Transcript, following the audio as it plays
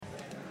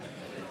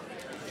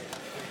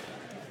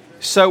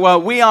So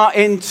we are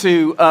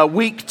into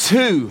week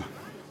 2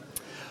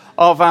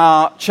 of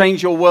our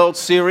Change Your World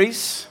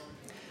series.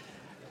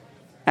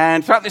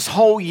 And throughout this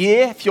whole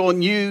year, if you're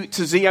new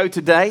to Zio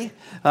today,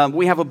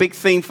 we have a big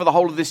theme for the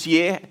whole of this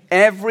year.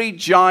 Every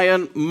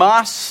giant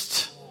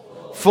must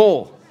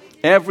fall.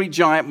 Every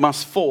giant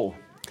must fall.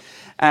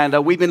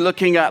 And we've been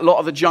looking at a lot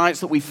of the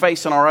giants that we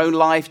face in our own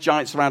life,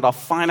 giants around our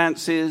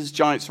finances,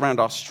 giants around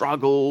our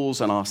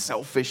struggles and our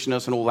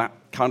selfishness and all that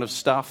kind of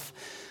stuff.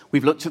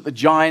 We've looked at the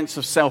giants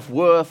of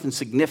self-worth and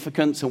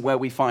significance and where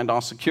we find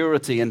our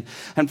security. And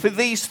for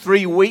these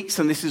 3 weeks,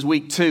 and this is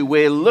week 2,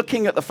 we're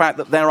looking at the fact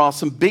that there are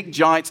some big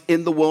giants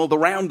in the world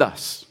around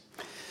us.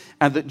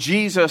 And that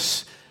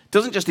Jesus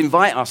doesn't just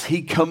invite us,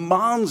 he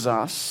commands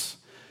us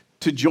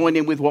to join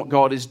in with what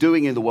God is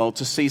doing in the world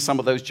to see some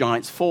of those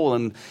giants fall.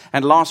 And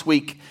last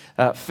week,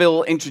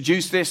 Phil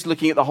introduced this,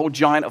 looking at the whole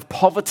giant of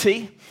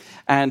poverty.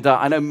 And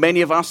I know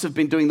many of us have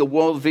been doing the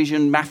World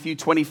Vision Matthew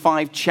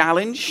 25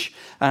 challenge.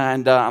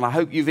 And I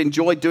hope you've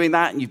enjoyed doing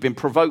that and you've been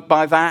provoked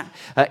by that.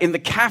 In the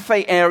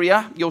cafe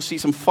area, you'll see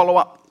some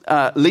follow-up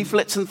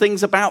leaflets and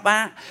things about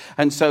that.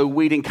 And so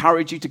we'd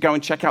encourage you to go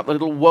and check out the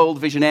little World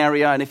Vision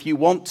area. And if you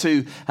want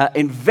to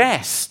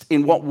invest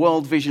in what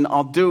World Vision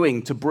are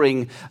doing to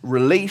bring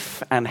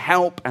relief and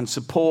help and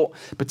support,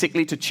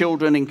 particularly to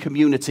children in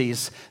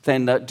communities,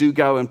 then do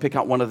go and pick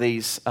up one of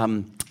these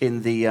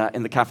in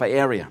the cafe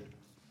area.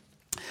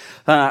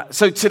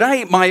 So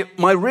today,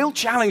 my real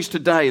challenge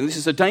today, and this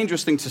is a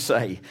dangerous thing to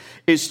say,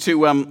 is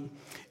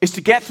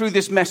to get through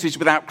this message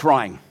without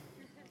crying.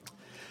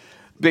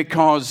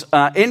 Because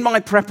in my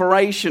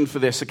preparation for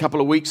this a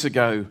couple of weeks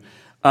ago,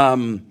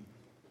 I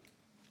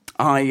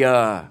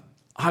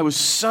was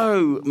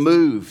so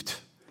moved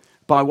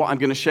by what I'm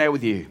going to share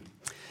with you.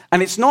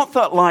 And it's not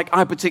that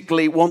I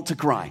particularly want to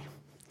cry.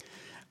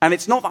 And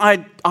it's not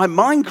that I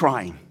mind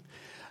crying.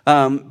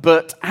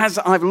 But as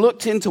I've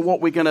looked into what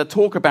we're going to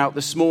talk about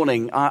this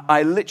morning,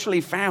 I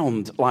literally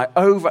found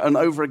over and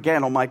over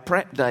again on my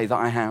prep day that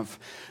I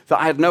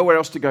had nowhere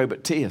else to go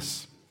but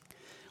tears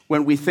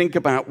when we think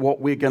about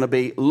what we're going to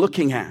be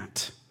looking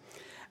at.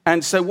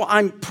 And so what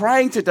I'm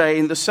praying today,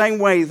 in the same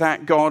way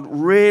that God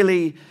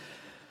really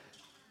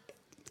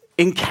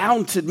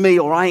encountered me,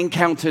 or I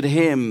encountered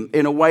him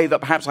in a way that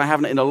perhaps I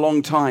haven't in a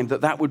long time,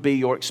 that would be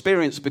your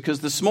experience.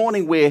 Because this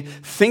morning we're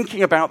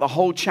thinking about the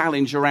whole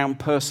challenge around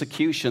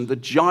persecution, the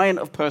giant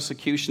of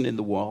persecution in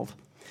the world,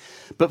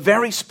 but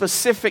very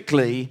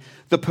specifically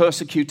the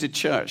persecuted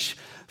church,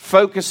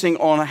 focusing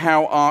on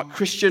how our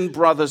Christian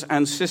brothers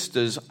and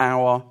sisters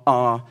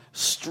are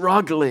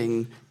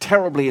struggling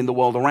terribly in the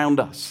world around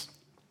us.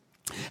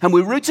 And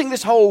we're rooting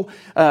this whole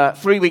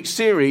 3-week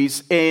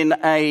series in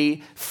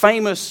a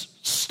famous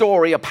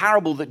story, a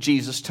parable that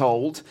Jesus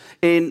told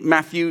in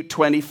Matthew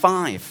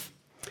 25,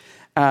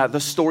 the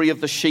story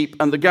of the sheep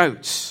and the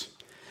goats.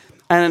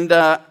 And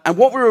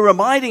what we're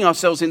reminding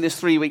ourselves in this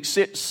 3-week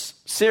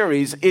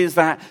series is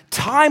that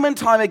time and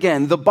time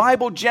again, the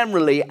Bible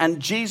generally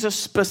and Jesus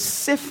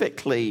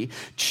specifically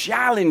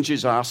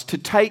challenges us to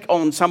take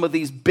on some of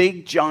these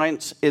big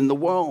giants in the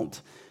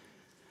world.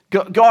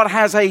 God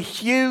has a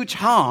huge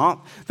heart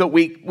that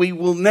we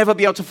will never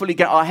be able to fully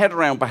get our head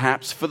around,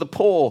 perhaps, for the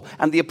poor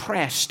and the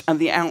oppressed and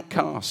the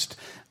outcast.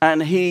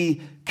 And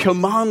he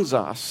commands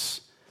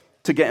us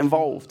to get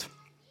involved.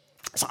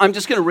 So I'm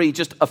just going to read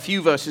just a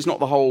few verses, not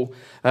the whole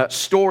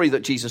story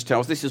that Jesus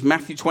tells. This is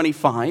Matthew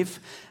 25,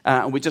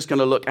 and we're just going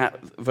to look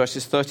at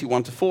verses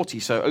 31 to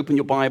 40. So open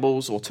your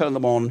Bibles or turn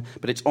them on,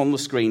 but it's on the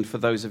screen for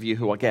those of you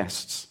who are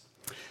guests.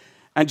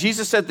 And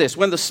Jesus said this: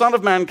 when the Son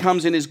of Man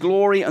comes in his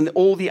glory and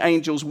all the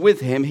angels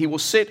with him, he will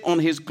sit on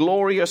his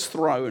glorious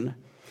throne.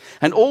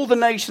 And all the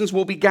nations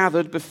will be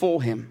gathered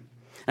before him.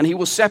 And he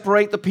will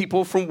separate the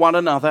people from one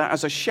another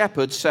as a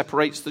shepherd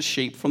separates the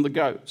sheep from the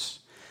goats.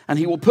 And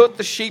he will put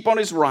the sheep on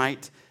his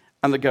right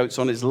and the goats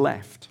on his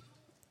left.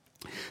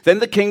 Then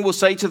the king will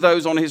say to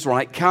those on his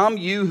right, "Come,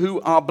 you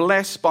who are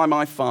blessed by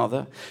my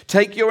Father,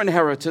 take your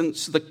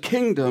inheritance, the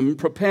kingdom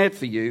prepared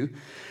for you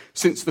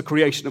since the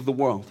creation of the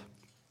world.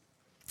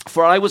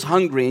 For I was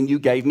hungry, and you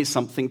gave me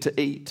something to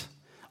eat.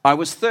 I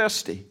was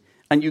thirsty,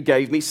 and you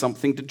gave me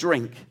something to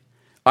drink.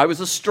 I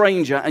was a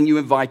stranger, and you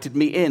invited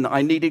me in.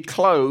 I needed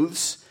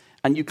clothes,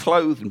 and you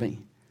clothed me.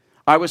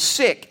 I was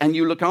sick, and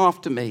you looked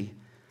after me.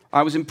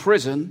 I was in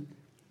prison,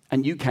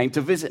 and you came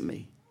to visit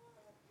me."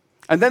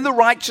 And then the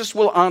righteous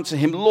will answer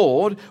him,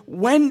 "Lord,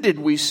 when did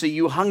we see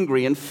you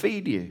hungry and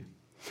feed you?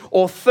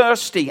 Or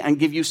thirsty and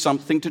give you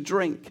something to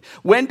drink?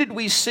 When did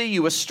we see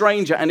you a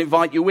stranger and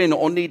invite you in,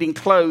 or needing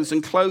clothes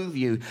and clothe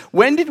you?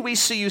 When did we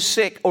see you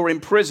sick or in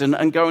prison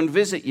and go and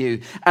visit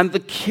you?" And the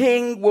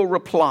king will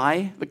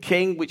reply, the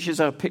king, which is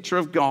a picture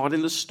of God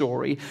in the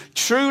story,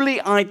 "Truly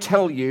I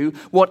tell you,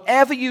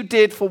 whatever you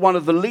did for one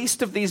of the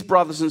least of these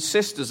brothers and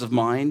sisters of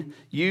mine,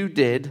 you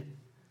did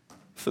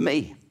for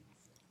me."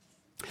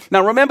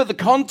 Now remember, the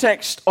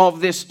context of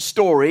this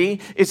story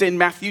is in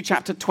Matthew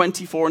chapter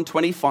 24 and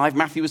 25.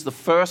 Matthew is the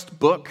first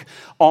book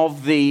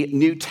of the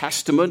New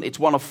Testament. It's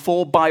one of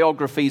 4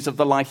 biographies of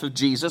the life of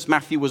Jesus.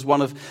 Matthew was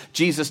one of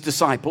Jesus'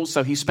 disciples,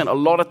 so he spent a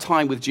lot of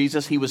time with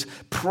Jesus. He was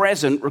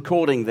present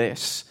recording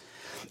this.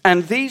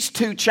 And these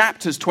 2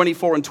 chapters,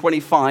 24 and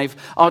 25,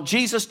 are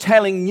Jesus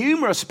telling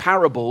numerous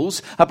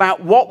parables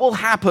about what will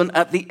happen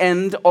at the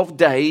end of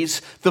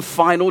days, the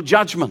final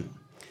judgment.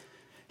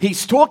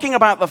 He's talking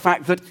about the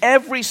fact that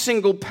every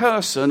single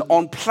person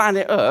on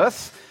planet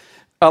Earth,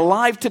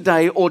 alive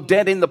today or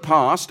dead in the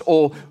past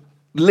or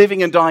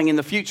living and dying in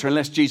the future,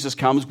 unless Jesus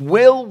comes,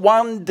 will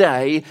one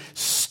day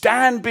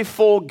stand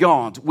before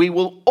God. We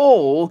will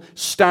all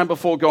stand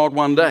before God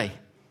one day.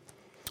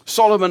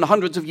 Solomon,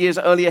 hundreds of years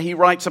earlier, he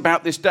writes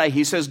about this day.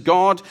 He says,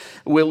 God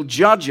will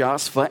judge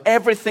us for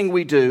everything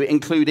we do,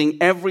 including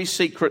every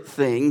secret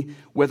thing,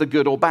 whether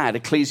good or bad.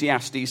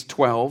 Ecclesiastes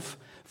 12,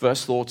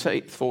 verse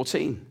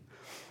 14.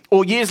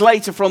 Or years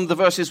later, from the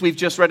verses we've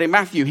just read in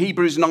Matthew,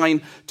 Hebrews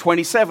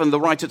 9:27, the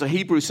writer to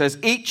Hebrews says,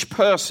 each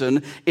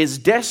person is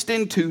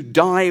destined to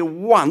die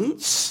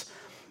once,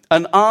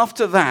 and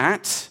after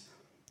that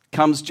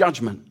comes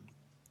judgment.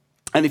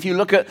 And if you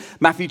look at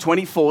Matthew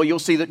 24, you'll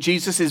see that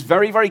Jesus is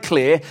very, very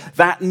clear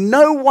that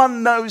no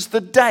one knows the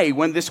day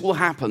when this will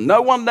happen.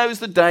 No one knows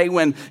the day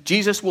when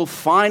Jesus will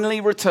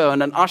finally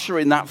return and usher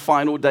in that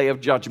final day of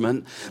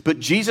judgment. But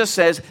Jesus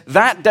says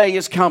that day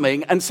is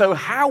coming. And so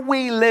how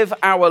we live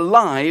our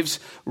lives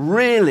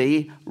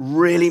really,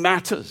 really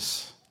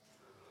matters.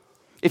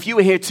 If you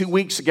were here 2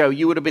 weeks ago,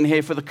 you would have been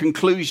here for the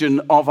conclusion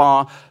of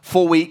our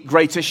 4-week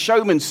Greatest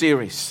Showman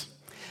series.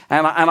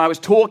 And I was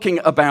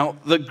talking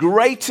about the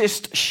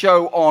greatest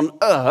show on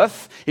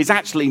earth is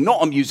actually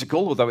not a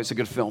musical, although it's a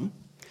good film.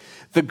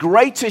 The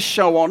greatest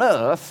show on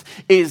earth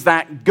is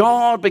that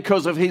God,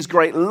 because of his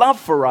great love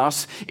for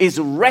us, is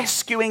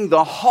rescuing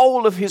the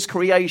whole of his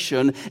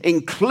creation,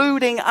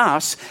 including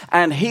us,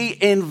 and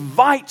he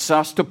invites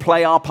us to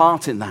play our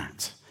part in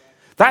that.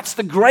 That's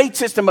the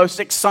greatest and most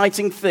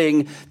exciting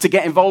thing to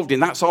get involved in.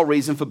 That's our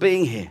reason for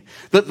being here.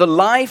 That the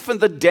life and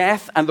the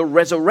death and the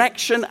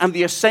resurrection and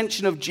the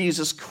ascension of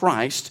Jesus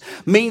Christ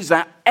means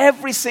that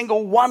every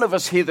single one of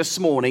us here this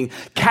morning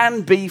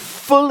can be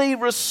fully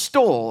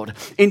restored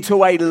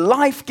into a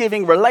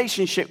life-giving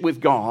relationship with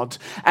God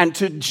and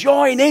to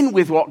join in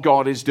with what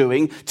God is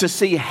doing to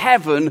see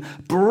heaven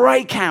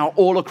break out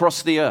all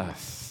across the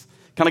earth.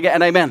 Can I get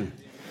an amen?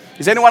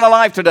 Is anyone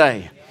alive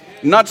today?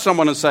 Nudge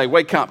someone and say,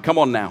 wake up, come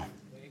on now.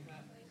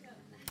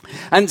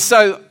 And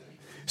so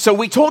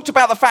we talked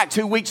about the fact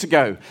 2 weeks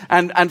ago,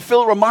 and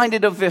Phil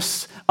reminded of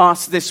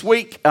us this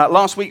week,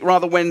 last week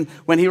rather, when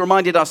he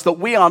reminded us that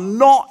we are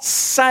not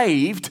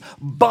saved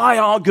by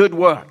our good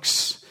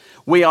works.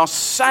 We are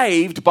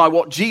saved by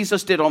what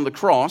Jesus did on the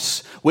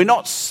cross. We're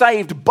not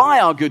saved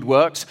by our good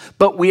works,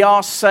 but we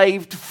are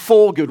saved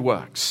for good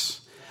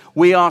works.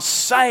 We are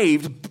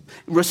saved,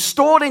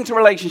 restored into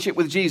relationship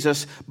with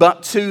Jesus,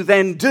 but to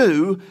then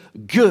do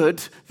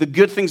the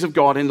good things of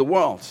God in the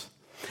world.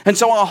 And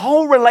so our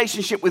whole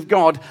relationship with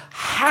God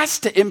has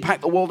to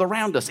impact the world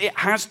around us. It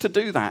has to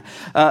do that.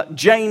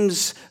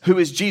 James, who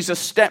is Jesus'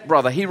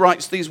 stepbrother, he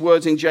writes these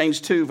words in James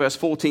 2, verse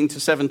 14 to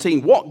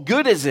 17. What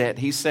good is it,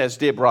 he says,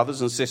 dear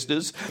brothers and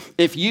sisters,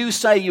 if you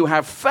say you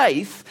have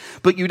faith,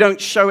 but you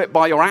don't show it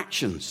by your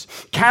actions?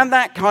 Can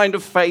that kind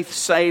of faith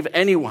save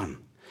anyone?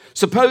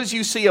 Suppose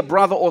you see a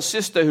brother or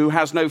sister who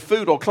has no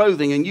food or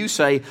clothing and you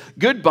say,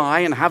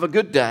 goodbye and have a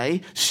good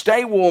day,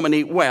 stay warm and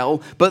eat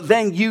well, but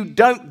then you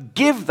don't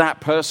give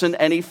that person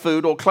any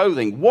food or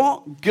clothing.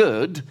 What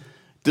good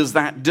does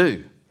that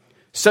do?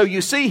 So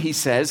you see, he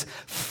says,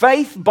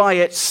 faith by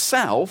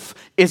itself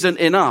isn't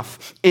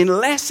enough.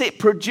 Unless it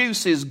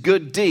produces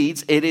good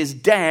deeds, it is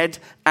dead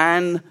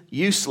and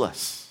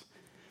useless.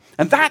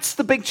 And that's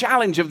the big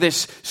challenge of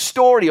this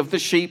story of the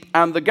sheep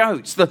and the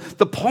goats. The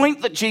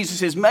point that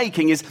Jesus is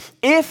making is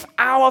if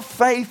our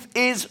faith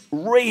is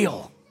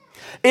real,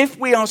 if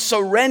we are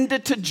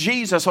surrendered to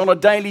Jesus on a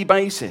daily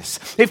basis,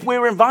 if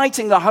we're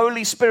inviting the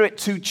Holy Spirit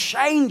to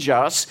change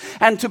us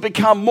and to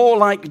become more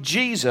like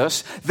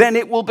Jesus, then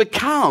it will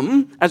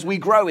become, as we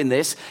grow in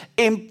this,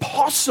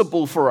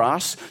 impossible for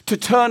us to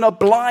turn a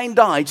blind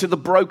eye to the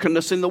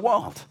brokenness in the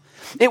world.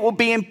 It will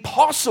be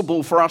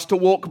impossible for us to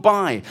walk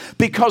by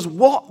because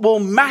what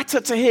will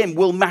matter to him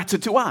will matter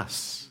to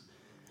us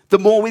the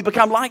more we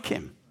become like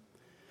him.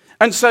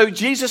 And so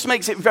Jesus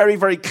makes it very,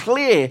 very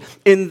clear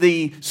in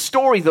the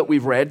story that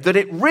we've read that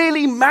it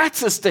really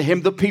matters to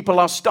him that people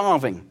are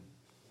starving.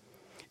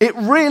 It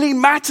really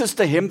matters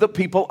to him that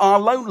people are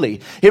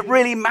lonely. It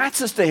really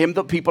matters to him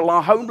that people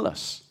are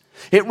homeless.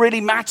 It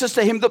really matters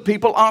to him that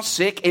people are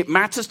sick. It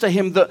matters to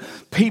him that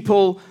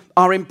people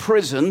are in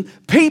prison.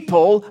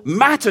 People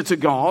matter to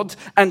God,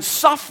 and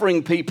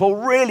suffering people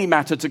really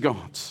matter to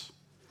God.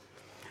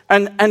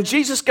 And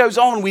Jesus goes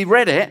on, we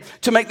read it,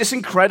 to make this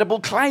incredible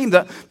claim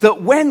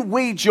that when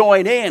we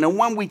join in and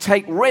when we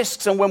take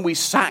risks and when we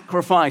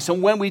sacrifice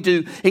and when we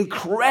do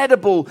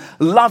incredible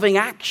loving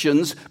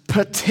actions,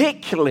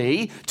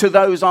 particularly to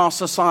those our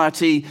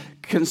society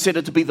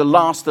consider to be the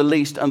last, the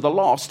least, and the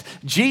lost,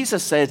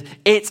 Jesus said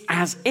it's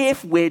as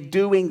if we're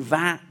doing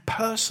that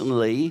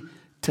personally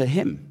to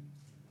him.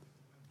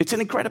 It's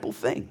an incredible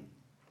thing.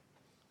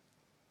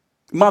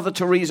 Mother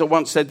Teresa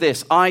once said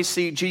this, I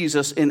see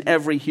Jesus in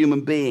every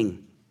human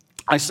being.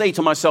 I say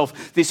to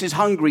myself, this is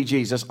hungry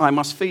Jesus, I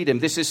must feed him.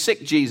 This is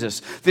sick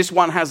Jesus, this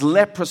one has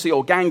leprosy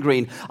or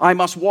gangrene, I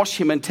must wash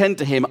him and tend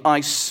to him.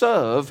 I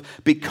serve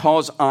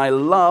because I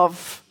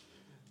love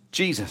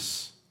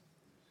Jesus.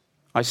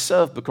 I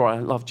serve because I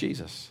love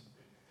Jesus.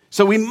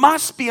 So we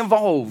must be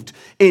involved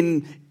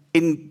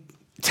in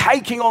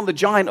taking on the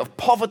giant of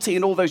poverty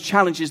and all those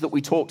challenges that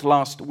we talked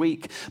last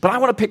week. But I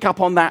want to pick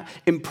up on that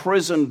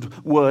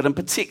imprisoned word, and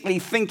particularly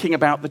thinking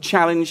about the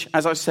challenge,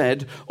 as I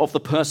said, of the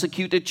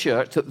persecuted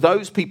church, that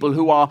those people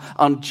who are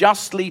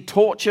unjustly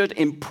tortured,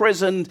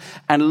 imprisoned,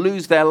 and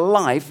lose their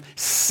life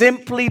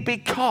simply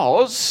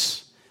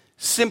because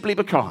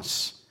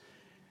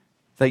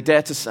they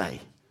dare to say,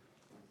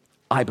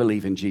 I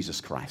believe in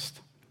Jesus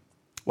Christ.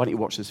 Why don't you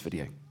watch this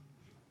video?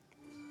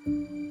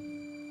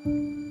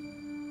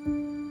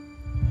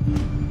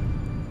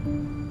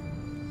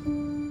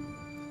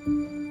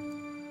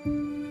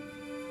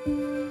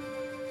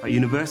 At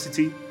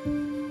university,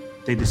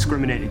 they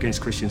discriminate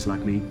against Christians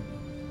like me.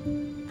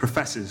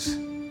 Professors,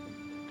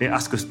 they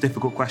ask us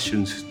difficult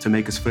questions to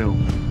make us feel.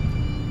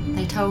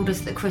 They told us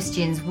that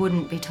Christians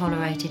wouldn't be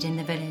tolerated in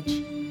the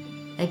village.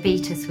 They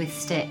beat us with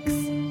sticks.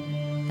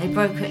 They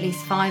broke at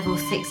least 5 or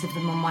 6 of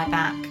them on my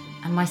back,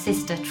 and my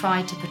sister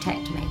tried to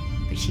protect me,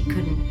 but she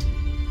couldn't.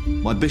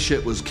 My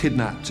bishop was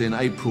kidnapped in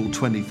April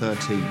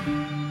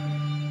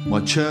 2013.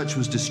 My church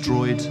was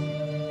destroyed,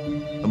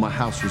 and my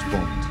house was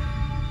bombed.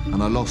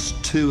 And I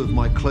lost 2 of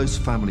my close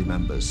family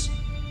members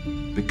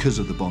because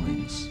of the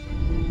bombings.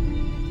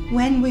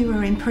 When we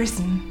were in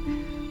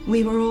prison,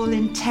 we were all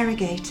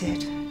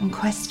interrogated and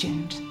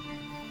questioned.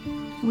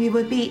 We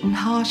were beaten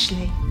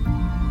harshly.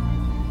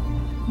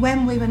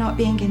 When we were not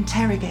being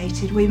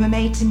interrogated, we were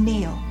made to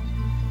kneel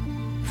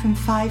from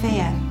 5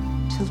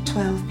 a.m. till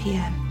 12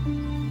 p.m.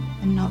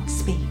 and not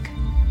speak.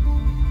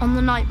 On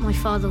the night my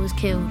father was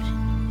killed,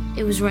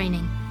 it was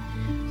raining.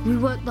 We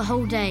worked the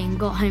whole day and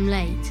got home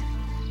late.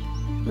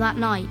 That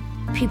night,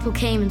 people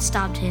came and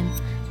stabbed him.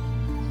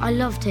 I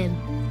loved him.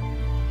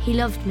 He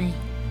loved me.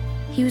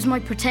 He was my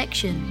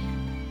protection.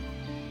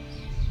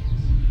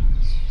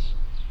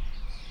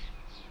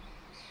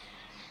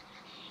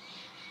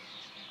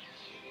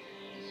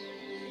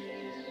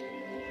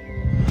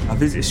 I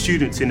visit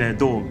students in their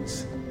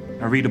dorms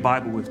and read the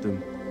Bible with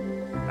them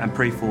and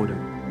pray for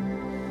them.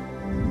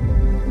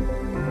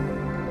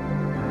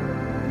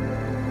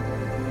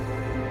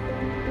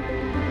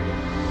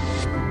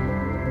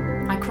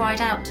 I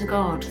cried out to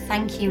God,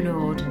 thank you,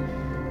 Lord.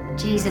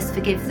 Jesus,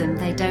 forgive them,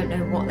 they don't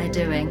know what they're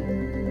doing.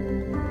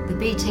 The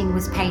beating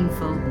was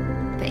painful,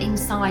 but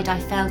inside I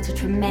felt a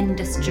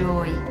tremendous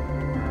joy.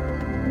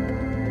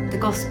 The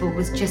gospel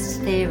was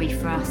just theory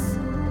for us,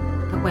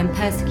 but when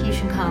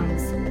persecution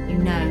comes, you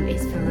know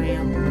it's for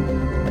real.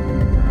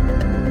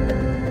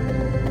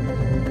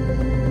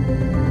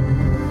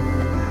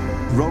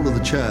 The role of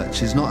the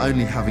church is not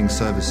only having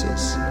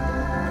services,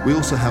 we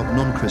also help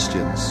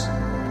non-Christians.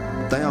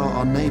 They are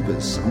our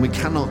neighbours, and we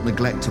cannot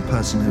neglect a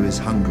person who is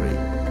hungry.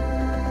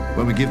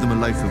 When we give them a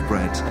loaf of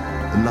bread,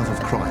 the love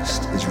of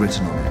Christ is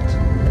written on it.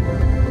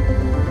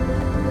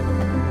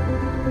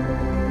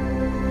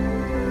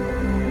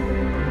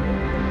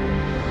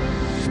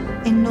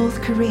 In North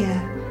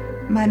Korea,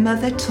 my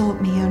mother taught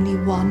me only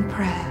one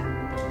prayer.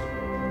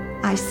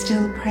 I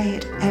still pray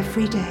it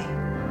every day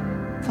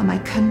for my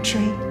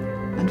country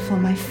and for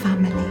my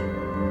family.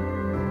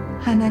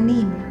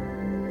 Hananim,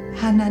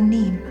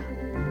 Hananim,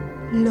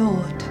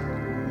 Lord,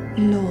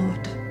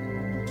 Lord,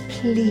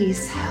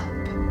 please help.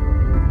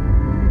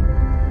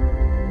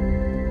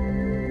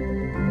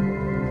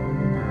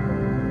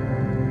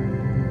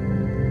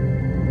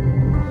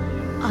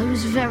 I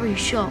was very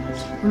shocked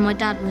when my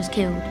dad was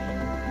killed.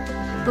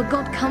 But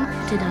God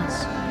comforted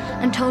us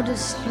and told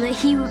us that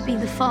he would be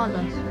the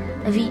father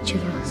of each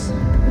of us.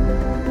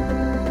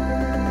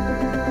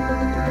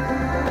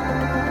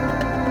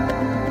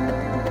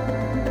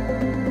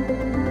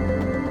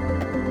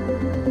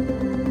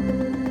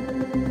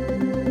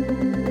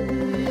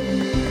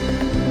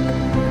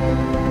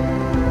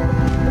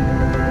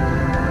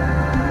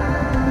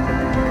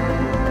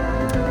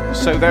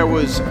 So there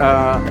was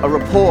a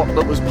report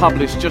that was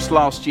published just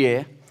last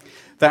year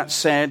that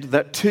said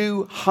that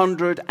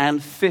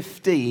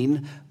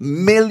 215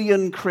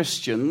 million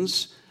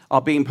Christians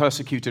are being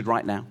persecuted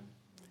right now.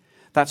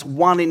 That's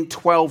 1 in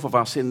 12 of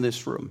us in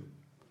this room.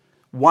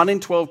 1 in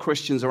 12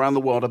 Christians around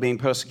the world are being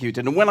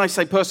persecuted. And when I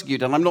say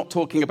persecuted, I'm not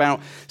talking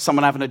about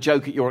someone having a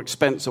joke at your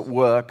expense at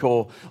work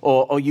or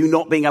you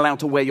not being allowed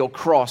to wear your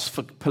cross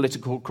for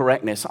political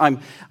correctness. I'm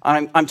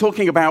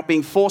talking about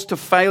being forced to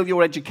fail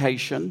your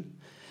education,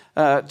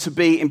 to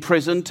be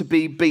imprisoned, to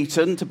be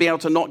beaten, to be able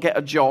to not get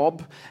a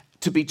job,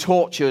 to be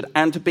tortured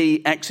and to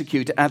be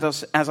executed,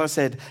 as I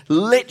said,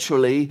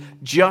 literally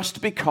just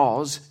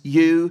because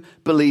you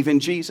believe in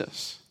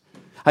Jesus.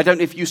 I don't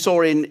know if you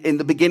saw in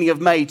the beginning of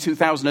May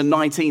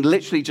 2019,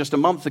 literally just a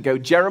month ago,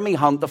 Jeremy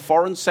Hunt, the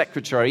Foreign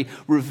Secretary,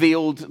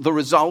 revealed the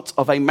result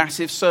of a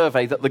massive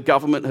survey that the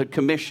government had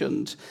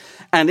commissioned.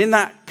 And in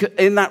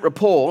that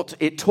report,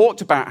 it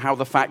talked about how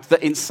the fact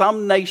that in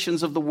some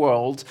nations of the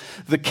world,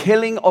 the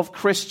killing of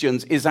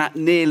Christians is at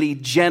nearly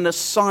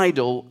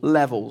genocidal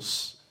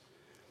levels.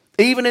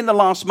 Even in the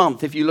last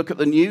month, if you look at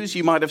the news,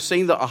 you might have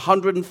seen that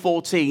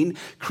 114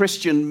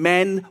 Christian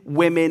men,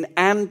 women,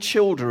 and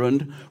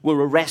children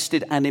were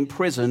arrested and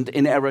imprisoned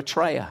in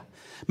Eritrea.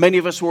 Many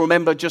of us will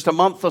remember just a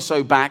month or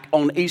so back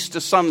on Easter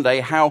Sunday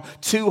how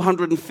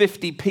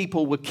 250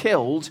 people were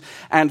killed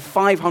and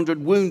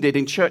 500 wounded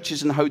in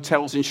churches and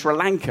hotels in Sri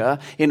Lanka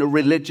in a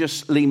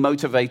religiously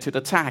motivated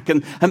attack.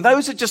 And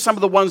those are just some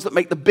of the ones that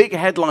make the big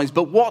headlines,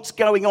 but what's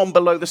going on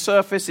below the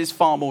surface is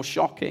far more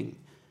shocking.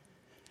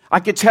 I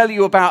could tell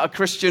you about a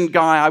Christian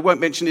guy, I won't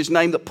mention his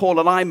name, that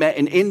Paul and I met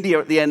in India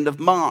at the end of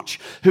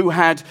March, who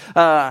had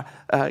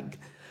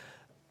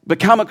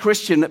become a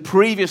Christian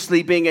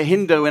previously being a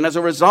Hindu, and as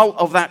a result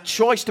of that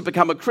choice to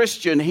become a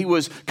Christian, he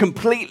was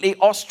completely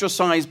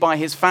ostracized by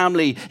his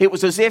family. It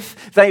was as if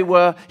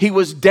he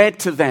was dead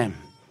to them.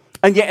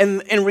 And yet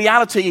in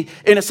reality,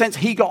 in a sense,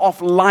 he got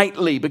off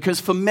lightly, because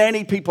for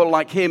many people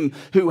like him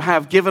who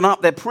have given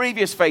up their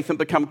previous faith and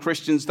become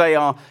Christians, they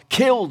are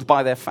killed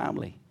by their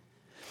family.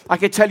 I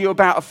could tell you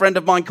about a friend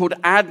of mine called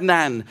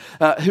Adnan,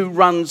 who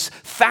runs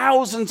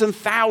thousands and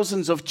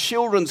thousands of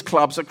children's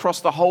clubs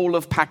across the whole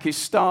of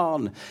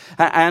Pakistan.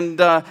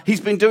 And he's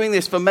been doing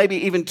this for maybe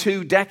even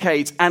 2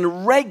 decades.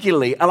 And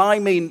regularly, and I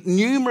mean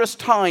numerous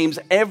times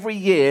every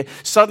year,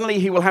 suddenly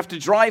he will have to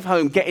drive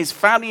home, get his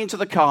family into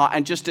the car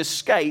and just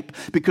escape,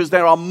 because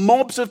there are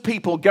mobs of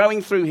people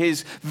going through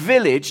his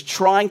village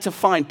trying to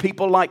find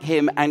people like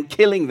him and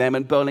killing them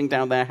and burning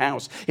down their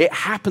house. It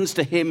happens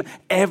to him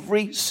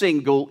every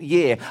single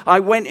year.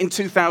 I went in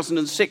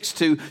 2006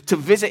 to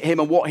visit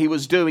him and what he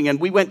was doing, and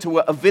we went to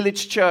a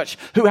village church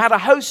who had a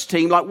host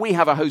team like we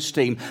have a host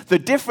team. The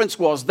difference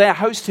was their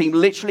host team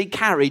literally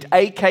carried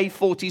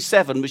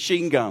AK-47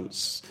 machine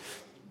guns.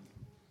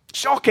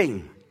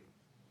 Shocking.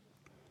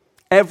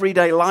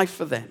 Everyday life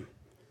for them.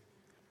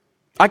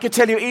 I could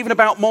tell you even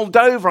about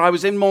Moldova. I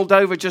was in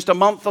Moldova just a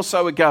month or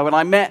so ago, and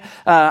I met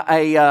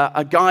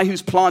a guy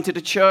who's planted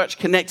a church,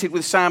 connected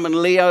with Sam and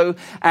Leo,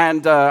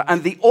 and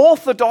the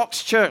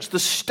Orthodox Church, the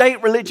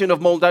state religion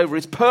of Moldova,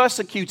 is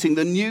persecuting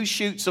the new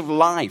shoots of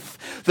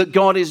life that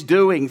God is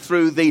doing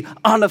through the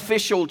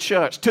unofficial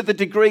church, to the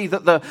degree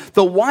that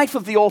the wife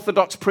of the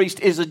Orthodox priest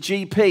is a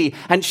GP,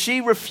 and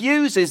she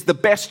refuses the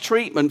best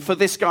treatment for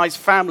this guy's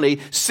family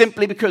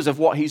simply because of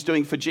what he's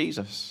doing for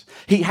Jesus.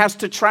 He has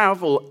to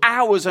travel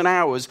hours and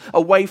hours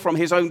away from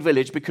his own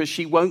village because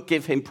she won't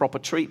give him proper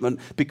treatment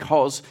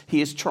because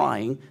he is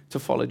trying to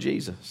follow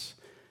Jesus.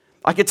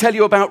 I could tell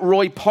you about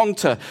Roy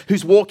Ponta,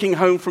 who's walking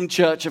home from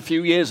church a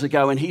few years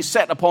ago, and he's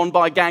set upon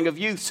by a gang of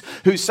youths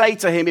who say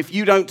to him, if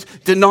you don't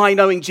deny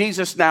knowing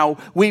Jesus now,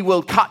 we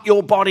will cut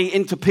your body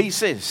into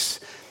pieces.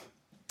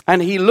 And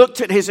he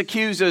looked at his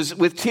accusers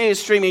with tears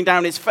streaming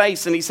down his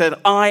face, and he said,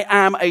 I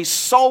am a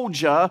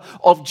soldier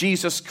of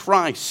Jesus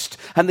Christ.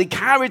 And they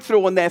carried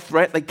through on their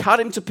threat. They cut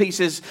him to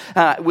pieces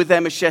with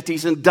their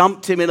machetes and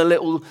dumped him in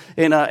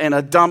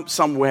a dump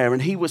somewhere.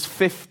 And he was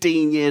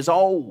 15 years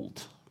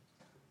old.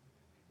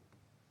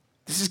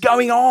 This is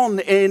going on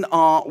in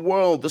our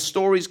world. The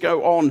stories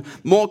go on.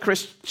 More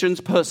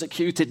Christians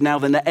persecuted now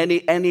than at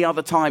any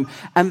other time.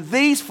 And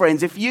these,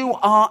 friends, if you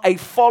are a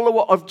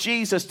follower of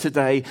Jesus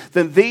today,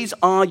 then these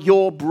are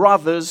your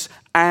brothers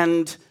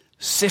and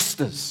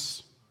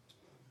sisters.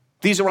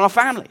 These are our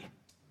family.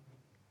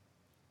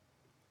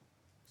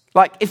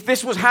 Like, if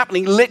this was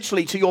happening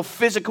literally to your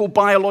physical,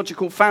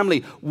 biological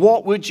family,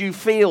 what would you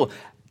feel?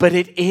 But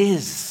it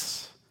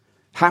is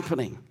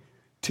happening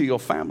to your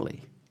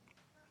family.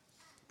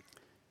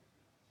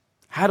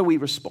 How do we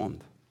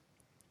respond?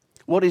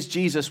 What is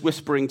Jesus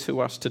whispering to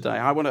us today?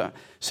 I want to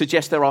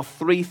suggest there are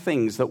 3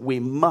 things that we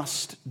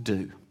must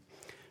do.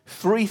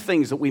 3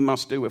 things that we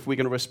must do if we're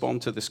going to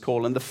respond to this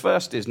call. And the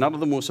first is, none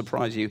of them will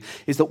surprise you,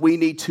 is that we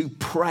need to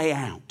pray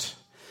out.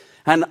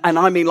 And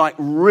I mean, like,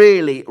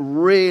 really,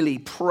 really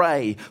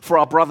pray for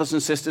our brothers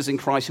and sisters in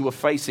Christ who are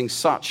facing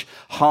such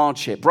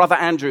hardship. Brother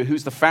Andrew,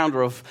 who's the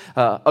founder of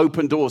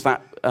Open Doors,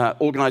 that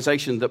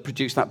organization that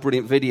produced that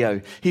brilliant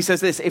video, he says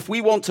this: if we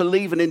want to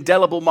leave an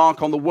indelible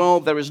mark on the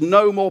world, there is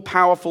no more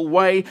powerful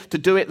way to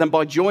do it than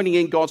by joining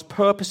in God's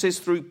purposes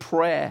through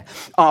prayer.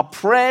 Our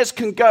prayers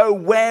can go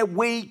where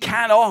we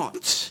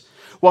cannot.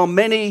 While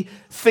many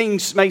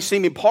things may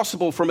seem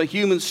impossible from a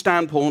human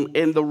standpoint,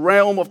 in the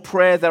realm of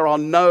prayer, there are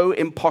no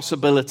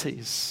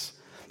impossibilities.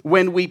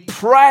 When we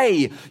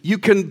pray, you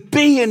can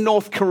be in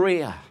North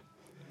Korea.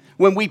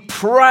 When we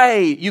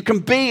pray, you can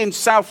be in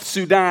South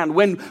Sudan.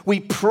 When we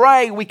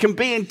pray, we can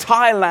be in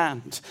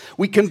Thailand.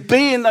 We can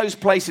be in those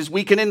places.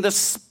 We can, in the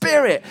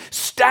Spirit,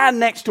 stand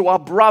next to our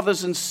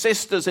brothers and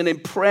sisters and in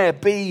prayer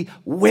be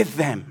with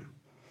them.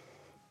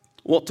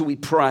 What do we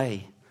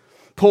pray?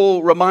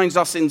 Paul reminds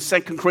us in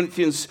 2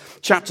 Corinthians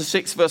chapter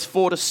 6, verse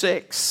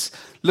 4-6,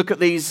 look at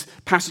these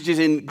passages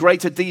in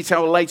greater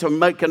detail later and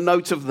make a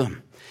note of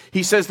them.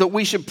 He says that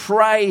we should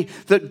pray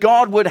that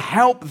God would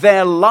help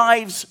their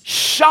lives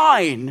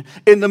shine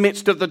in the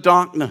midst of the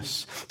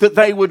darkness, that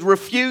they would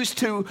refuse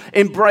to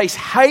embrace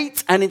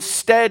hate and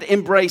instead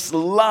embrace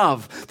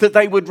love, that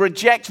they would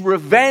reject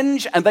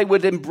revenge and they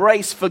would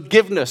embrace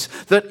forgiveness,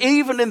 that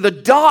even in the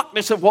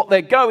darkness of what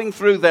they're going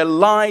through, their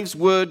lives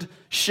would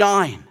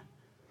shine.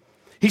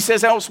 He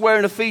says elsewhere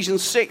in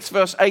Ephesians 6,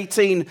 verse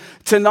 18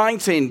 to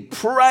 19,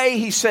 pray,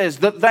 he says,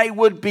 that they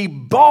would be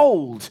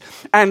bold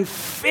and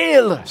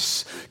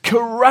fearless,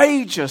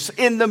 courageous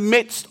in the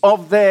midst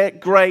of their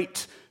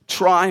great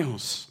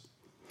trials.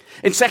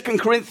 In 2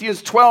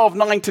 Corinthians 12,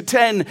 9 to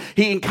 10,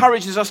 he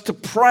encourages us to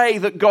pray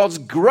that God's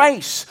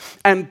grace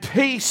and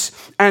peace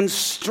and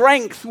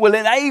strength will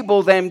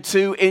enable them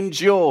to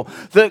endure,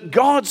 that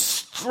God's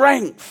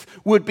strength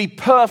would be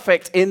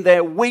perfect in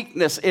their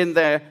weakness, in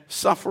their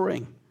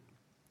suffering.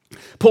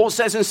 Paul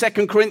says in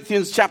 2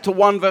 Corinthians chapter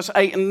 1, verse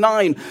 8 and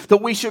 9,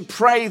 that we should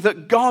pray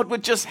that God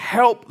would just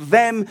help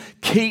them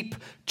keep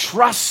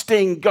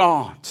trusting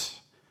God.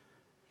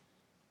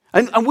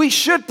 And we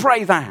should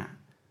pray that.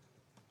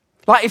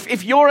 Like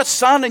if you're a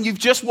son and you've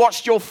just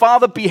watched your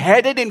father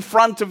beheaded in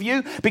front of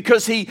you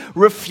because he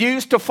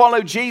refused to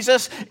follow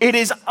Jesus, it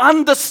is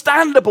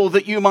understandable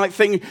that you might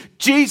think,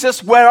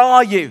 Jesus, where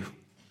are you?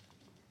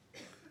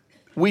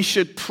 We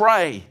should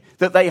pray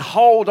that they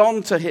hold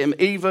on to him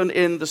even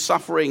in the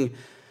suffering.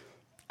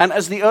 And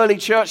as the early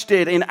church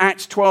did in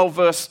Acts 12,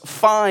 verse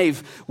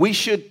 5, we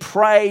should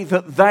pray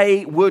that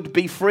they would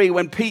be free.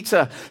 When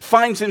Peter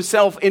finds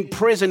himself in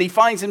prison, he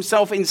finds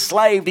himself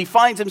enslaved, he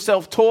finds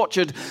himself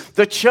tortured,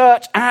 the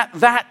church at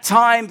that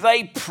time,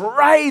 they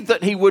prayed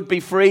that he would be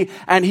free,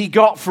 and he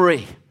got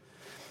free.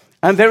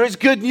 And there is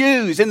good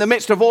news. In the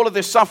midst of all of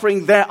this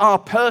suffering, there are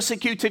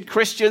persecuted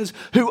Christians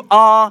who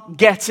are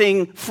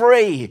getting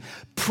free.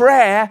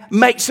 Prayer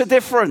makes a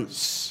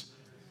difference.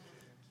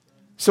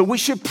 So we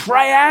should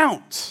pray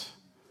out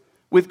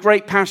with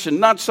great passion.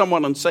 Nudge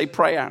someone and say,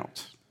 pray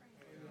out.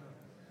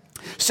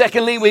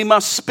 Secondly, we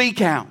must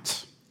speak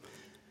out.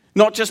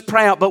 Not just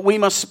pray out, but we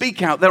must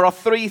speak out. There are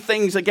three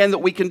things, again, that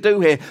we can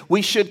do here.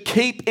 We should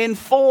keep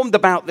informed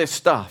about this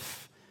stuff.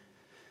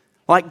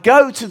 Like,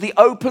 go to the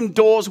Open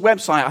Doors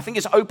website. I think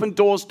it's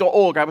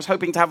opendoors.org. I was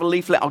hoping to have a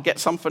leaflet. I'll get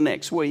some for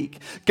next week.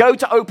 Go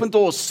to Open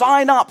Doors.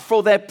 Sign up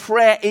for their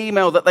prayer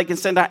email that they can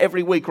send out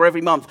every week or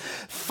every month.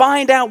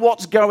 Find out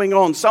what's going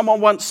on. Someone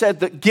once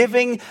said that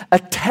giving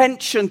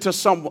attention to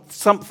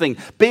something,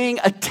 being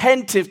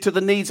attentive to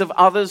the needs of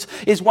others,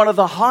 is one of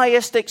the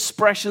highest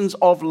expressions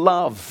of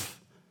love.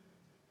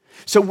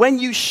 So when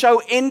you show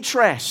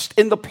interest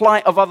in the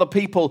plight of other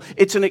people,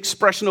 it's an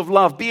expression of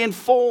love. Be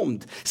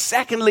informed.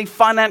 Secondly,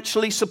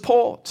 financially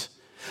support.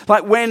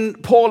 Like when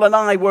Paul and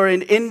I were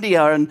in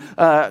India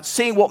and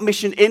seeing what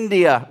Mission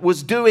India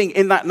was doing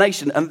in that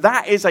nation. And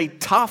that is a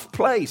tough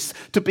place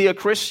to be a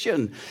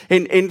Christian.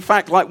 In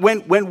fact, like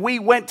when we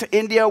went to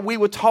India, we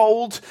were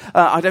told,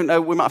 I don't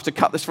know, we might have to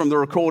cut this from the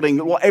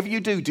recording. Whatever you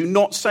do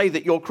not say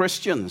that you're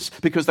Christians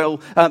because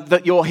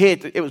that you're here.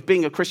 It was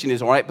being a Christian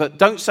is all right, but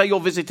don't say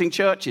you're visiting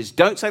churches.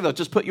 Don't say they'll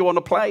just put you on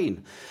a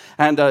plane.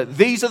 And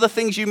these are the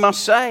things you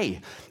must say.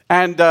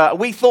 And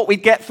we thought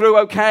we'd get through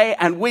okay,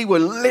 and we were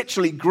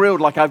literally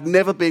grilled like I've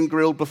never been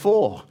grilled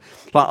before.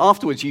 Like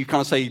afterwards, you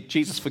kind of say,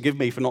 Jesus, forgive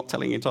me for not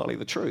telling entirely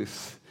the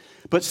truth.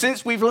 But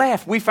since we've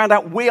left, we found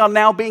out we are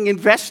now being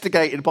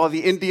investigated by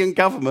the Indian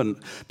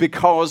government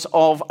because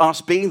of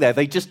us being there.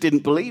 They just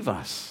didn't believe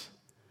us.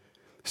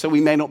 So we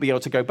may not be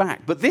able to go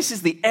back. But this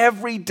is the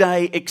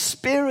everyday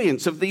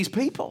experience of these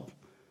people.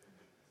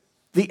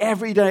 The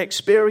everyday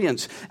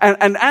experience.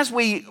 And as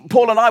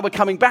Paul and I were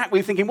coming back, we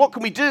were thinking, what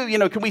can we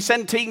do? Can we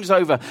send teams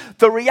over?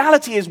 The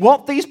reality is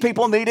what these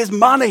people need is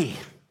money.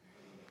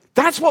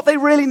 That's what they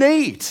really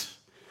need.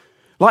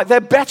 Like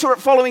they're better at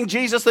following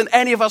Jesus than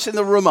any of us in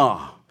the room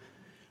are.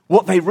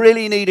 What they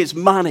really need is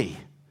money.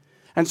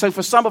 And so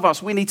for some of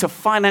us, we need to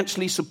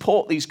financially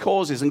support these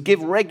causes and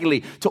give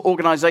regularly to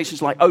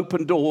organizations like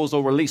Open Doors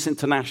or Release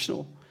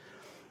International.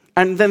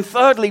 And then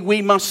thirdly,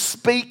 we must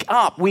speak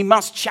up. We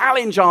must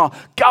challenge our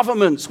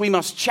governments. We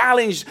must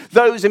challenge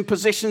those in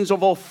positions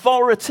of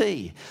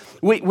authority.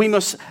 We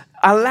must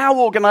allow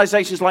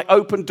organizations like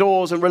Open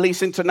Doors and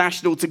Release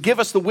International to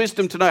give us the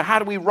wisdom to know how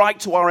do we write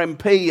to our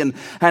MP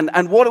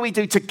and what do we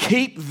do to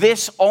keep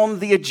this on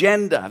the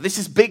agenda. This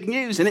is big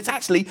news, and it's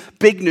actually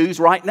big news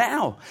right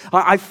now.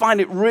 I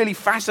find it really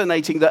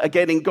fascinating that,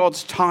 again, in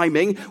God's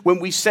timing, when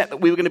we said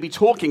that we were going to be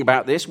talking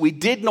about this, we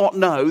did not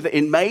know that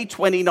in May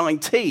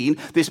 2019,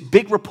 this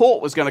big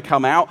report was going to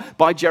come out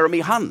by Jeremy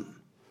Hunt.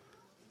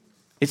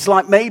 It's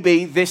like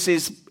maybe this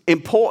is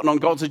important on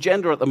God's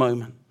agenda at the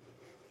moment.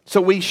 So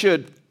we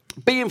should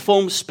be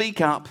informed,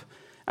 speak up,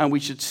 and we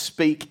should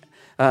speak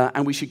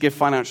and we should give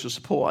financial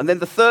support. And then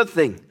the third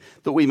thing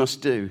that we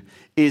must do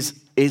is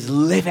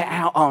live it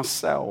out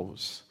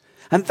ourselves.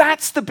 And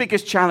that's the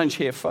biggest challenge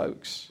here,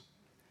 folks.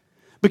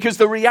 Because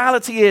the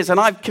reality is, and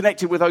I've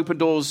connected with Open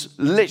Doors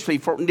literally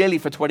nearly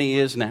for 20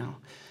 years now,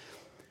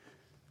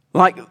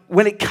 Like,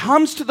 when it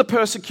comes to the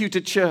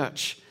persecuted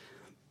church,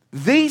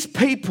 these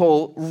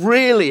people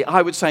really,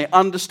 I would say,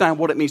 understand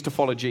what it means to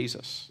follow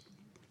Jesus.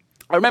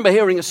 I remember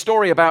hearing a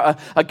story about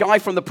a guy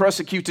from the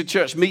persecuted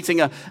church meeting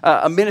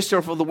a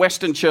minister from the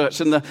Western church.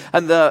 And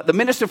the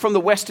minister from the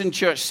Western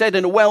church said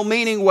in a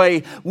well-meaning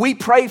way, "We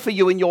pray for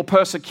you in your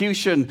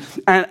persecution."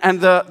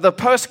 And the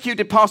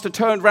persecuted pastor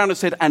turned around and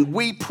said, "And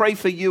we pray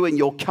for you in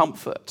your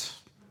comfort."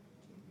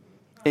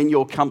 In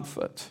your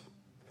comfort.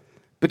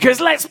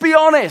 Because let's be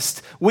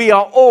honest, we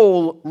are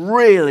all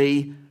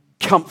really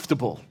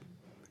comfortable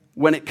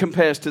when it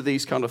compares to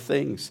these kind of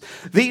things.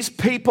 These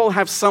people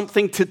have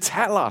something to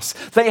tell us.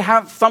 They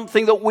have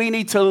something that we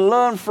need to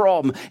learn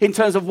from in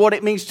terms of what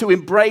it means to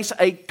embrace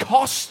a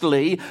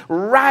costly,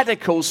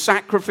 radical,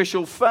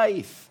 sacrificial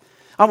faith.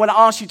 I want to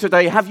ask you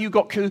today, have you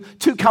got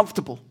too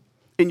comfortable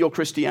in your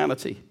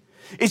Christianity?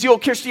 Is your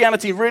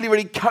Christianity really,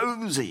 really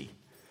cozy?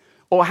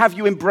 Or have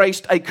you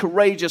embraced a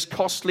courageous,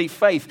 costly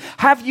faith?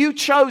 Have you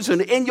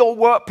chosen in your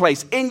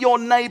workplace, in your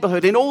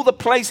neighborhood, in all the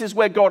places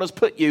where God has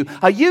put you,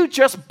 are you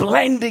just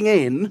blending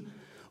in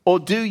or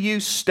do you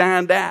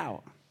stand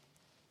out?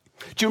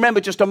 Do you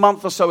remember just a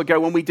month or so ago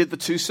when we did the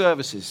 2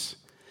 services?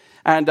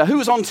 And who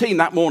was on team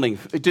that morning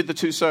who did the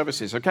 2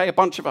 services? Okay, a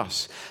bunch of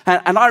us.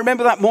 And I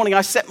remember that morning,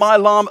 I set my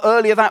alarm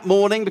earlier that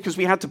morning because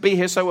we had to be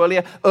here so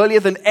earlier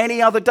than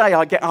any other day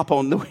I get up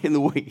on in the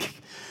week.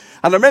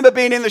 And I remember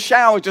being in the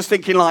shower just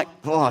thinking like,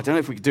 I don't know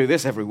if we could do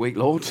this every week,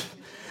 Lord.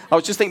 I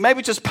was just thinking,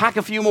 maybe just pack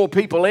a few more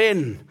people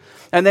in.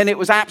 And then it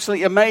was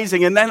absolutely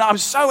amazing. And then I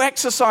was so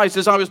exercised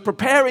as I was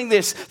preparing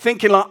this,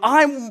 thinking like,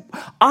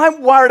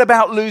 I'm worried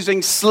about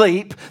losing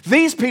sleep.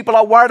 These people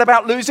are worried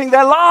about losing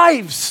their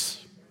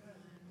lives.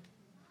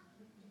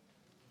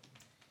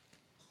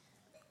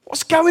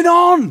 What's going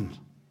on?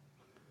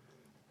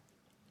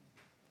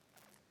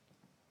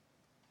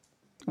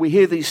 We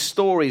hear these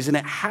stories and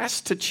it has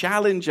to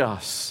challenge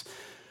us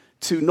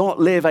to not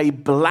live a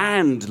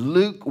bland,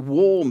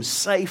 lukewarm,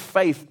 safe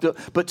faith,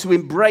 but to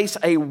embrace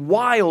a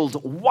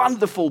wild,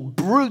 wonderful,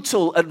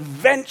 brutal,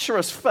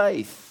 adventurous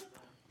faith.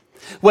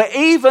 Where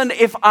even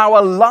if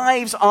our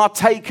lives are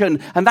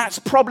taken, and that's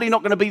probably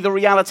not going to be the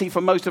reality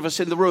for most of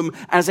us in the room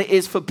as it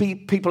is for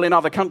people in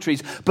other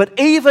countries, but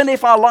even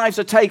if our lives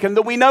are taken,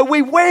 that we know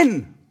we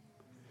win.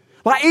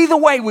 Like either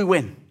way we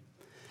win.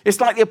 It's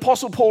like the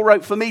Apostle Paul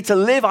wrote, "For me to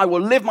live, I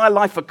will live my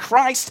life for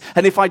Christ,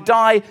 and if I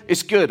die,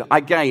 it's good, I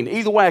gain."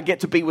 Either way, I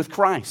get to be with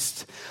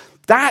Christ.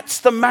 That's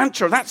the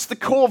mantra. That's the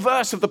core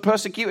verse of the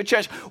persecuted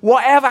church.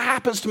 Whatever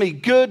happens to me,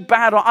 good,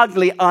 bad, or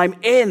ugly, I'm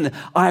in.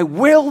 I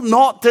will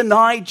not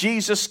deny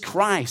Jesus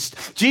Christ.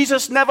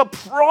 Jesus never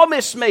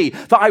promised me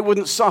that I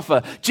wouldn't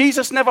suffer.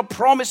 Jesus never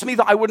promised me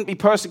that I wouldn't be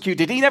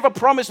persecuted. He never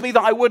promised me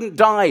that I wouldn't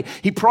die.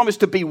 He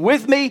promised to be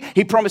with me.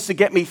 He promised to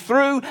get me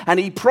through. And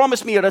he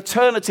promised me an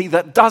eternity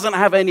that doesn't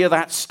have any of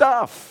that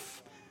stuff.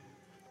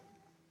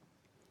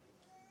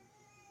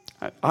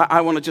 I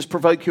want to just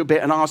provoke you a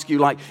bit and ask you,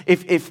 like,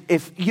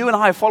 if you and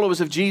I are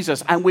followers of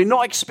Jesus and we're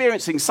not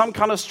experiencing some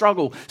kind of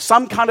struggle,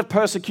 some kind of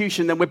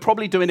persecution, then we're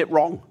probably doing it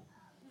wrong.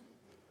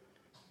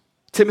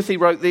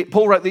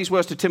 Paul wrote these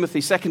words to Timothy,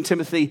 2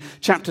 Timothy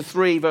chapter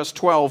 3, verse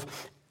 12.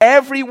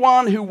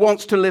 Everyone who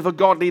wants to live a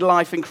godly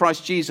life in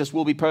Christ Jesus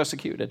will be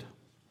persecuted.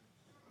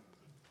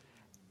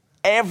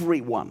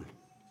 Everyone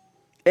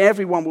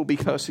will be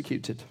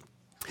persecuted.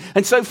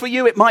 And so for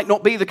you, it might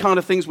not be the kind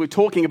of things we're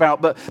talking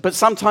about, but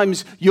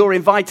sometimes you're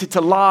invited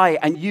to lie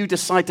and you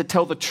decide to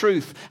tell the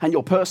truth and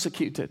you're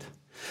persecuted.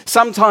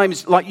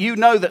 Sometimes, like, you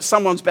know that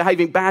someone's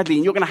behaving badly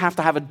and you're going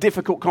to have a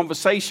difficult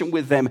conversation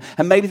with them,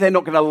 and maybe they're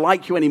not going to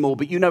like you anymore,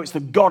 but you know it's the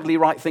godly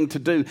right thing to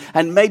do,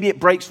 and maybe it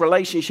breaks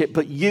relationship,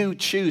 but you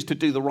choose to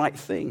do the right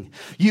thing.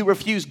 You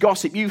refuse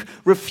gossip. You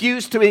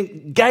refuse to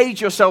engage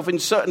yourself in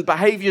certain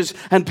behaviors,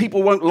 and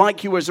people won't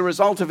like you as a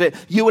result of it.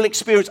 You will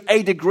experience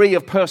a degree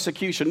of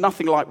persecution,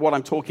 nothing like what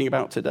I'm talking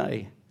about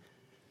today.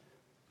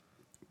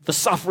 The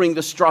suffering,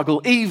 the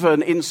struggle,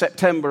 even in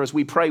September as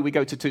we pray, we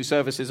go to 2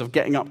 services of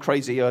getting up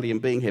crazy early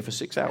and being here for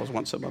 6 hours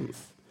once a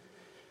month.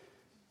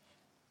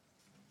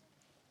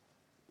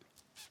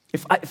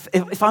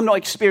 If I'm not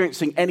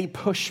experiencing any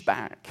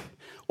pushback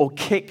or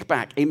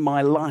kickback in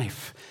my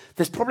life,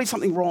 there's probably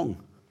something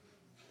wrong.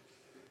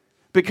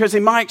 Because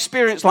in my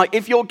experience, like,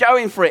 if you're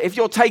going for it, if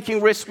you're taking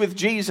risks with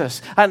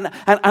Jesus,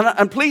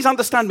 and please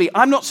understand me,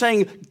 I'm not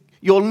saying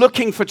you're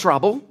looking for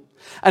trouble,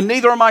 and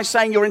neither am I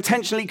saying you're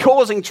intentionally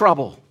causing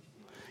trouble.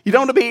 You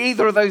don't want to be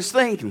either of those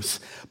things.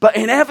 But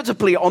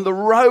inevitably, on the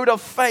road of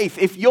faith,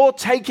 if you're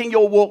taking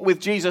your walk with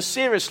Jesus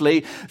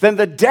seriously, then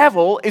the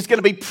devil is going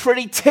to be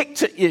pretty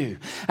ticked at you.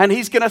 And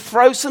he's going to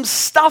throw some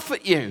stuff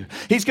at you.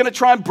 He's going to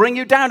try and bring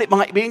you down. It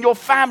might be in your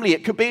family.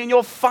 It could be in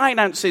your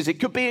finances. It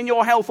could be in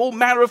your health. All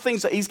manner of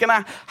things that he's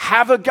going to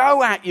have a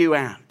go at you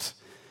at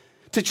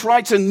to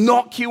try to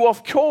knock you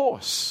off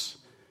course.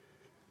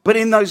 But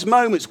in those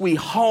moments, we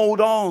hold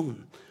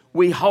on.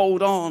 We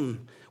hold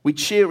on. We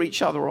cheer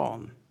each other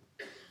on.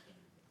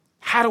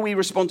 How do we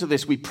respond to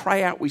this? We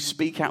pray out, we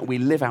speak out, we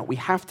live out. We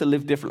have to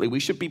live differently. We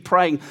should be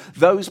praying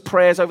those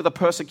prayers over the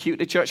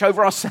persecuted church,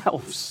 over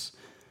ourselves.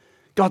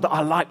 God, that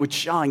our light would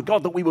shine.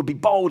 God, that we would be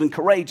bold and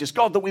courageous.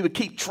 God, that we would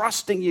keep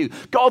trusting you.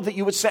 God, that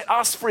you would set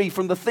us free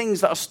from the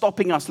things that are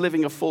stopping us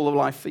living a full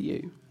life for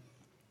you.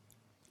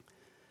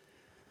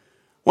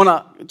 I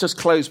want to just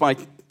close by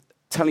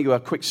telling you a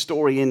quick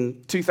story.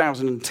 In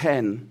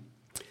 2010,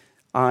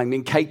 I'm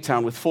in Cape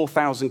Town with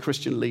 4,000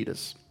 Christian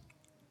leaders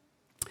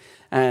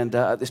and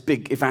at this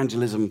big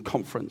evangelism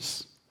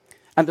conference.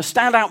 And the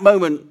standout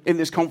moment in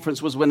this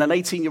conference was when an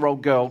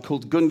 18-year-old girl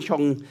called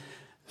Gunchong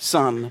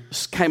Sun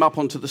came up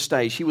onto the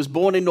stage. She was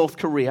born in North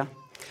Korea,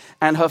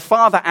 and her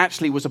father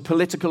actually was a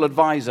political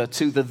advisor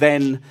to the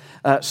then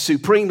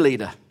supreme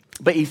leader.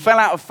 But he fell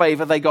out of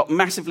favor, they got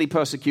massively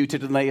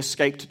persecuted, and they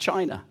escaped to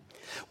China.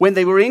 When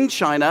they were in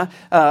China,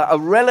 a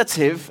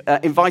relative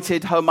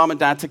invited her mum and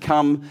dad to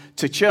come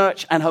to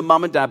church, and her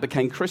mum and dad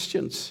became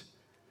Christians.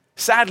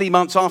 Sadly,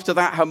 months after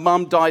that, her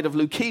mum died of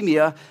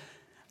leukemia,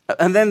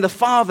 and then the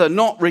father,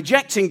 not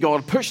rejecting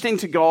God, pushed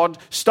into God,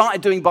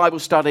 started doing Bible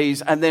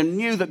studies, and then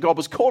knew that God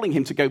was calling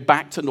him to go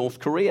back to North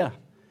Korea.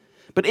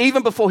 But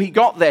even before he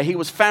got there, he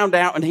was found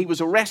out, and he was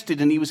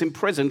arrested, and he was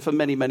imprisoned for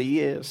many, many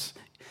years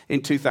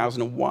in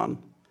 2001.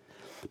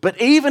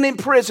 But even in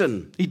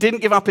prison, he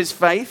didn't give up his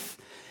faith.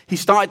 He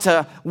started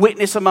to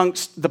witness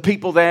amongst the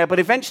people there, but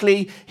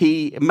eventually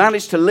he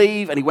managed to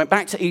leave, and he went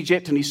back to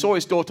Egypt, and he saw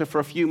his daughter for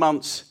a few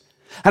months.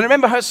 And I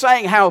remember her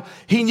saying how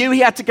he knew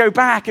he had to go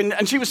back,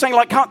 and she was saying,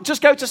 like, can't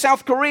just go to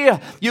South Korea.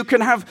 You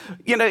can have,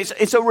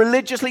 it's a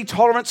religiously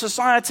tolerant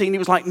society. And he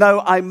was like, no,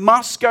 I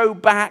must go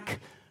back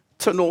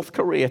to North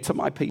Korea, to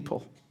my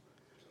people.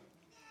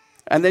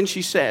 And then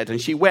she said, and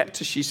she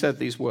wept as she said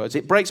these words,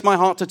 "It breaks my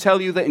heart to tell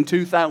you that in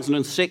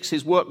 2006,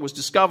 his work was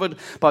discovered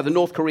by the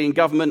North Korean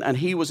government, and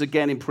he was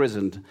again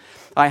imprisoned.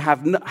 I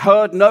have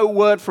heard no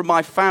word from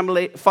my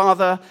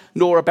father,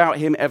 nor about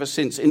him ever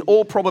since. In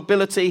all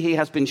probability, he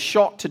has been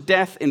shot to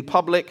death in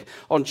public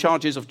on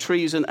charges of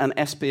treason and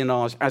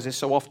espionage, as is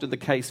so often the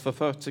case for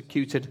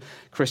persecuted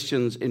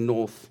Christians in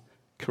North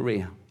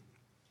Korea."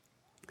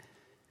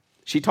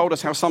 She told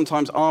us how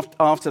sometimes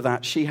after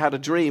that, she had a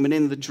dream, and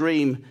in the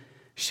dream,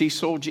 she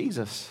saw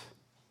Jesus.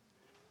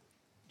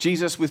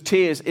 Jesus with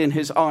tears in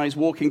his eyes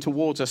walking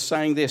towards us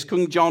saying this,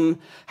 "Kung John,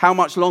 how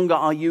much longer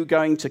are you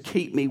going to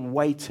keep me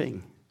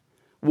waiting?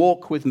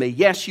 Walk with me.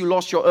 Yes, you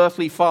lost your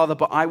earthly father,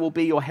 but I will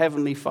be your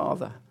heavenly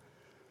father."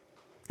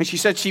 And she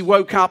said she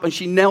woke up and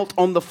she knelt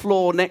on the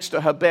floor next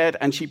to her bed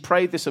and she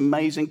prayed this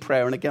amazing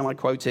prayer. And again, I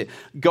quote it,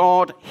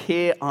 "God,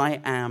 here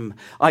I am.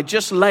 I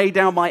just lay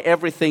down my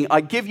everything. I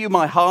give you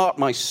my heart,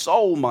 my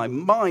soul, my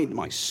mind,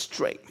 my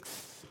strength.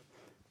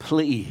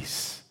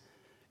 Please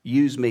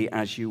use me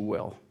as you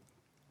will."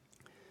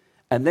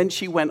 And then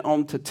she went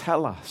on to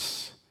tell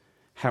us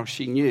how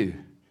she knew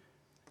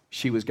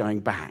she was going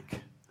back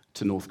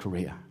to North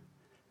Korea.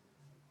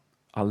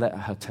 I'll let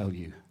her tell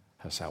you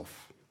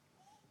herself.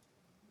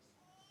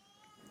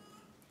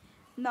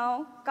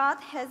 Now, God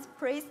has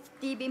placed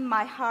deep in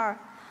my heart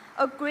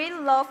a great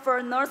love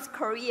for North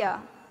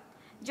Korea,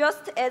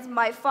 just as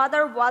my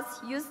father was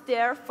used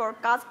there for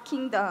God's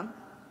kingdom.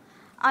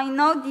 I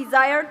now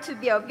desire to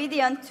be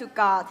obedient to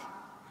God.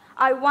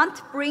 I want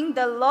to bring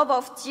the love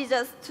of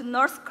Jesus to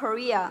North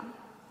Korea.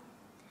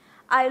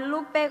 I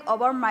look back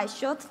over my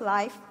short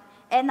life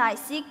and I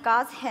see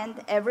God's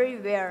hand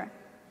everywhere.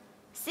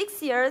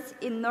 6 years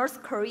in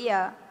North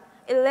Korea,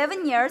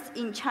 11 years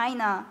in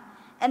China,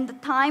 and the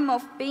time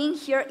of being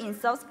here in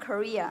South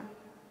Korea.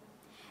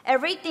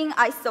 Everything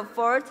I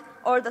suffered,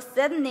 all the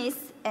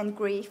sadness and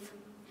grief,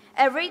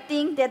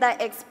 everything that I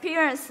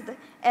experienced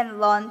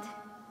and learned,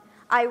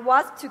 I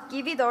was to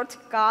give it all to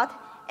God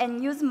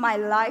and use my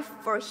life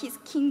for His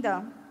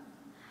kingdom.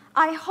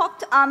 I hope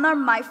to honor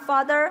my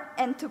Father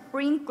and to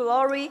bring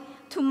glory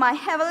to my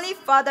Heavenly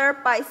Father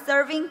by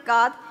serving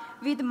God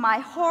with my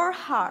whole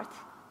heart.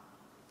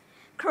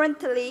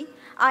 Currently,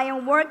 I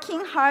am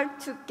working hard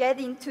to get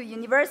into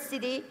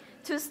university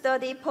to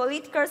study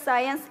political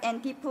science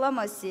and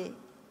diplomacy.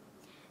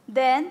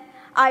 Then,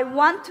 I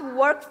want to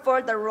work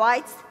for the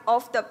rights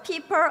of the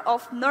people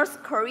of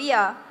North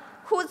Korea,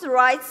 whose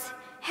rights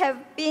have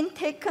been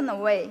taken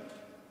away.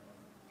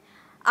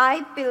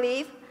 I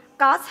believe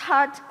God's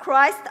heart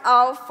cries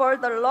out for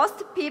the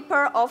lost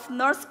people of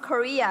North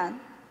Korea.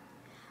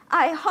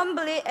 I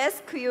humbly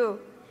ask you,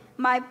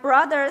 my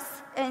brothers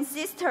and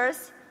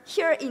sisters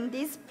here in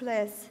this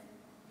place,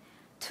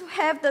 to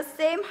have the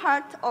same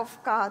heart of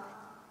God.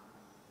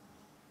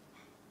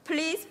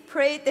 Please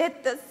pray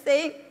that the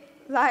same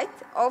light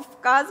of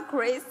God's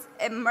grace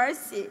and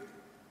mercy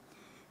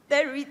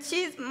that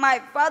reaches my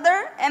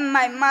father and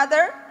my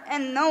mother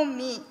and know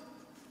me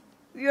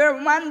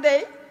will one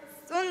day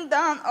soon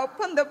dawn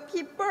upon the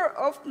people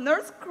of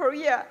North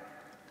Korea.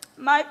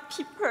 My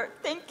people,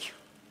 thank you.